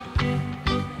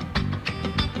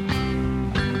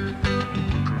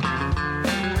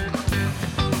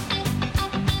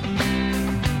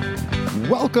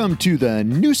Welcome to the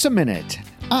NEWSA Minute.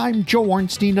 I'm Joe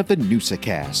Ornstein of the NEWSA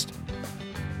Cast.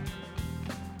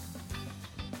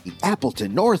 The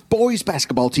Appleton North boys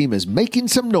basketball team is making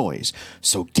some noise.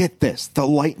 So get this, the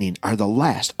Lightning are the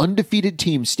last undefeated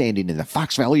team standing in the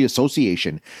Fox Valley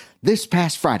Association. This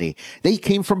past Friday, they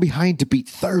came from behind to beat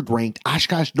third-ranked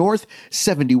Oshkosh North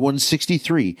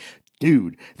 71-63.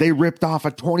 Dude, they ripped off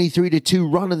a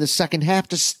 23-2 run in the second half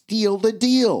to steal the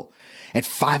deal. At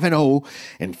 5-0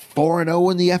 and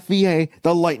 4-0 in the FVA,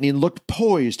 the Lightning looked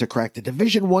poised to crack the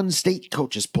Division I state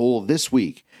coaches poll this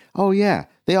week. Oh yeah,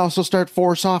 they also start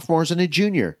 4 sophomores and a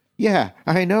junior. Yeah,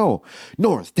 I know.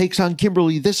 North takes on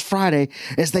Kimberly this Friday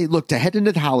as they look to head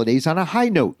into the holidays on a high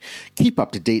note. Keep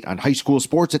up to date on high school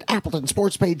sports at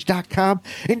AppletonSportsPage.com.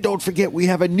 And don't forget we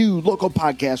have a new local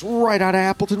podcast right out of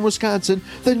Appleton, Wisconsin,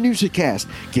 the NEWSA Cast.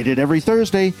 Get it every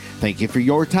Thursday. Thank you for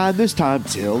your time this time.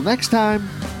 Till next time.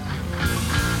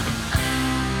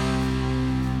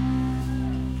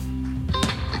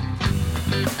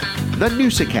 The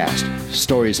NEWSA Cast,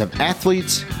 stories of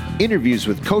athletes, interviews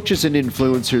with coaches and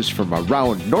influencers from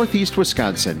around Northeast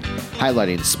Wisconsin,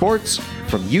 highlighting sports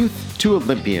from youth to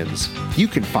Olympians. You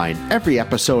can find every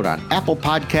episode on Apple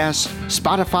Podcasts,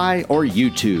 Spotify, or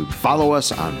YouTube. Follow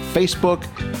us on Facebook,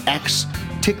 X,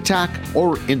 TikTok,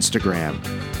 or Instagram.